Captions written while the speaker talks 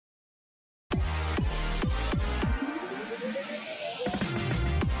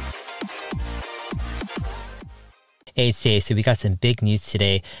Hey, it's Dave. So we got some big news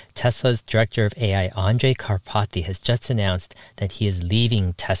today. Tesla's director of AI, Andrej Karpathy, has just announced that he is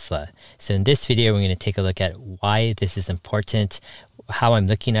leaving Tesla. So in this video, we're going to take a look at why this is important, how I'm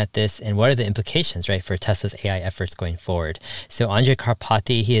looking at this, and what are the implications, right, for Tesla's AI efforts going forward. So Andrej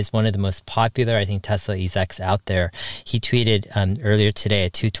Karpathy, he is one of the most popular, I think, Tesla execs out there. He tweeted earlier today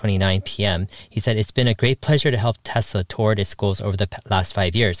at 2:29 p.m. He said, "It's been a great pleasure to help Tesla toward its goals over the last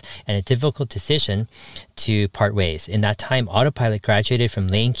 5 years, and a difficult decision to part ways. In that time, Autopilot graduated from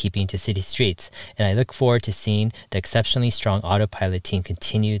lane keeping to city streets, and I look forward to seeing the exceptionally strong Autopilot team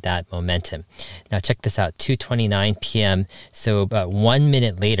continue that momentum." Now check this out, 2:29 p.m. So about 1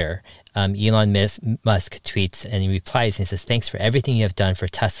 minute later, Elon Musk tweets and he replies and he says, "Thanks for everything you have done for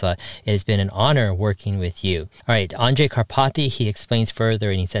Tesla. It has been an honor working with you." All right, Andrej Karpathy, he explains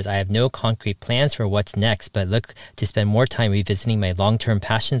further and he says, "I have no concrete plans for what's next, but look to spend more time revisiting my long-term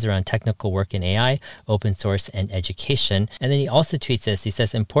passions around technical work in AI, open source, and education." And then he also tweets this. He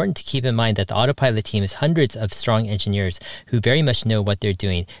says, "Important to keep in mind that the Autopilot team is hundreds of strong engineers who very much know what they're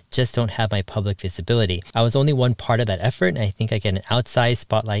doing, just don't have my public visibility. I was only one part of that effort, and I think I get an outsized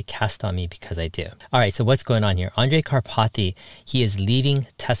spotlight cast on me because I do." All right, so what's going on here? Andrej Karpathy, he is leaving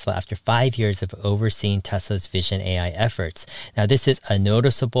Tesla after 5 years of overseeing Tesla's vision AI efforts. Now, this is a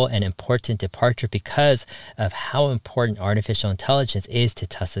noticeable and important departure because of how important artificial intelligence is to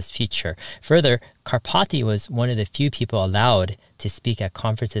Tesla's future. Further, Karpathy was one of the few people allowed to speak at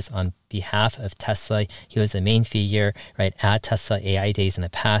conferences on behalf of Tesla. He was a main figure, right, at Tesla AI days in the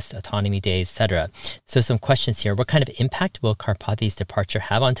past, autonomy days, etc. So some questions here. What kind of impact will Karpathy's departure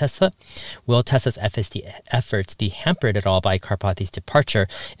have on Tesla? Will Tesla's FSD efforts be hampered at all by Karpathy's departure?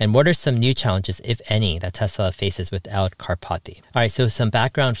 And what are some new challenges, if any, that Tesla faces without Karpathy? All right, so some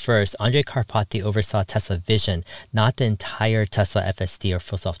background first. Andrej Karpathy oversaw Tesla Vision, not the entire Tesla FSD or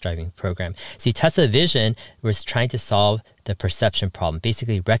full self-driving program. See, Tesla Vision was trying to solve the perception problem,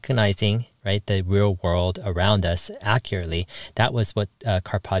 basically recognizing, right, the real world around us accurately. That was what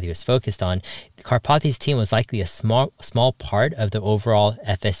Karpathy was focused on. Karpathy's team was likely a small part of the overall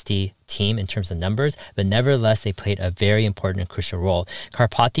FSD team in terms of numbers, but nevertheless, they played a very important and crucial role.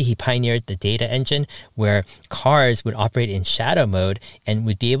 Karpathy, he pioneered the data engine where cars would operate in shadow mode and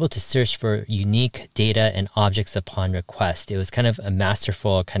would be able to search for unique data and objects upon request. It was kind of a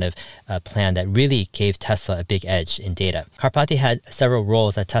masterful kind of plan that really gave Tesla a big edge in data. Karpathy had several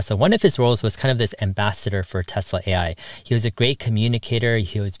roles at Tesla. One of his roles was kind of this ambassador for Tesla AI. He was a great communicator.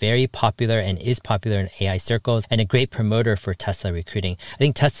 He was very popular and is popular in AI circles and a great promoter for Tesla recruiting. I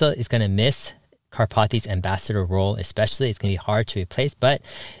think Tesla is going to miss Karpathy's ambassador role, especially. It's going to be hard to replace, but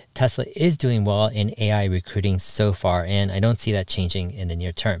Tesla is doing well in AI recruiting so far, and I don't see that changing in the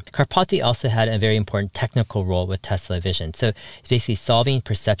near term. Karpathy also had a very important technical role with Tesla Vision. So it's basically solving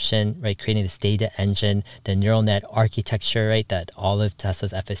perception, right, creating this data engine, the neural net architecture, right, that all of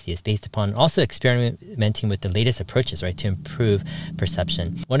Tesla's FSD is based upon, and also experimenting with the latest approaches, right, to improve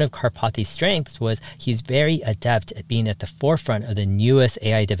perception. One of Karpathy's strengths was he's very adept at being at the forefront of the newest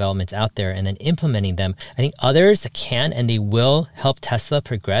AI developments out there and then implementing them. I think others can and they will help Tesla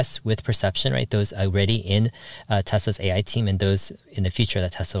progress with perception, right? Those already in Tesla's AI team and those in the future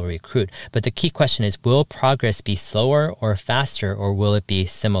that Tesla will recruit. But the key question is, will progress be slower or faster, or will it be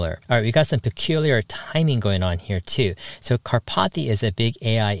similar? All right, we got some peculiar timing going on here too. So Karpathy is a big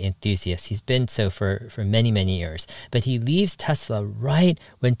AI enthusiast. He's been so for many, many years, but he leaves Tesla right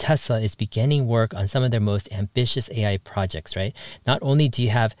when Tesla is beginning work on some of their most ambitious AI projects, right? Not only do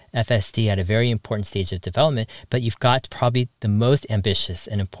you have FSD at a very important stage of development, but you've got probably the most ambitious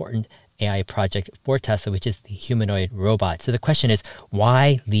and important AI project for Tesla, which is the humanoid robot. So the question is,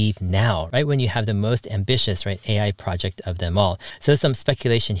 why leave now, right, when you have the most ambitious, right, AI project of them all? So some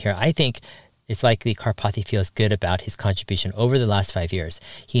speculation here. I think it's likely Karpathy feels good about his contribution over the last 5 years.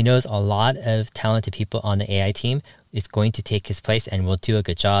 He knows a lot of talented people on the AI team is going to take his place and will do a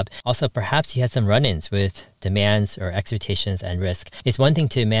good job. Also, perhaps he had some run-ins with demands or expectations and risk. It's one thing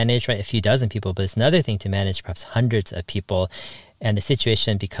to manage, right, a few dozen people, but it's another thing to manage perhaps hundreds of people. And the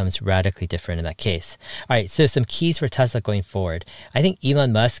situation becomes radically different in that case. All right, so some keys for Tesla going forward. I think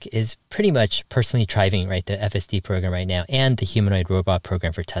Elon Musk is pretty much personally driving, right, the FSD program right now and the humanoid robot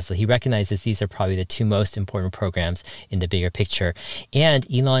program for Tesla. He recognizes these are probably the two most important programs in the bigger picture.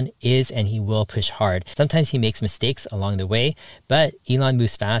 And Elon is and he will push hard. Sometimes he makes mistakes along the way, but Elon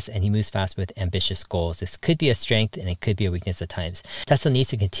moves fast and he moves fast with ambitious goals. This could be a strength and it could be a weakness at times. Tesla needs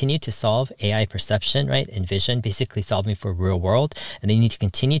to continue to solve AI perception, right, and vision, basically solving for real world. world, and they need to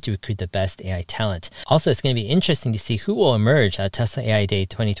continue to recruit the best AI talent. Also, it's going to be interesting to see who will emerge at Tesla AI Day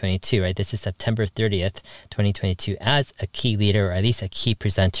 2022, right? This is September 30th, 2022, as a key leader, or at least a key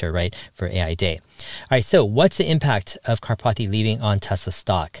presenter, right, for AI Day. All right, so what's the impact of Karpathy leaving on Tesla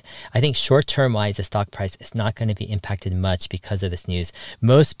stock? I think short-term wise, the stock price is not going to be impacted much because of this news.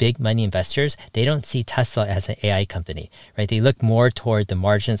 Most big money investors, they don't see Tesla as an AI company, right? They look more toward the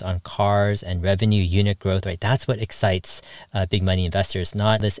margins on cars and revenue unit growth, right? That's what excites big money investors,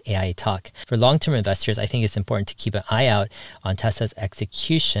 not this AI talk. For long-term investors, I think it's important to keep an eye out on Tesla's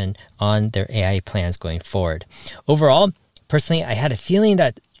execution on their AI plans going forward. Overall, personally, I had a feeling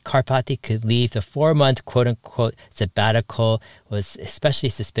that Karpathy could leave. The 4-month quote-unquote sabbatical was especially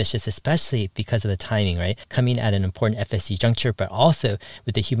suspicious, especially because of the timing, right? Coming at an important FSD juncture, but also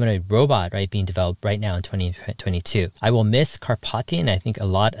with the humanoid robot, right, being developed right now in 2022. I will miss Karpathy, and I think a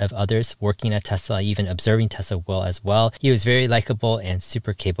lot of others working at Tesla, even observing Tesla will as well. He was very likable and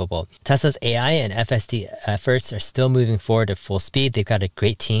super capable. Tesla's AI and FSD efforts are still moving forward at full speed. They've got a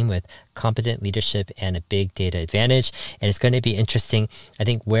great team with competent leadership and a big data advantage. And it's going to be interesting, I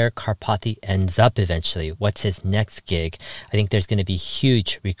think, where Karpathy ends up eventually. What's his next gig? I think there's going to be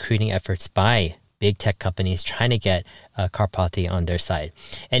huge recruiting efforts by big tech companies trying to get Karpathy on their side.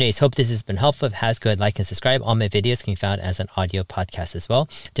 Anyways, hope this has been helpful. If it has, go ahead, like and subscribe. All my videos can be found as an audio podcast as well.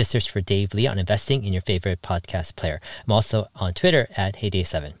 Just search for Dave Lee on investing in your favorite podcast player. I'm also on Twitter at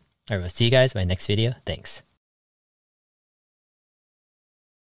HeyDave7. All right, we'll see you guys in my next video. Thanks.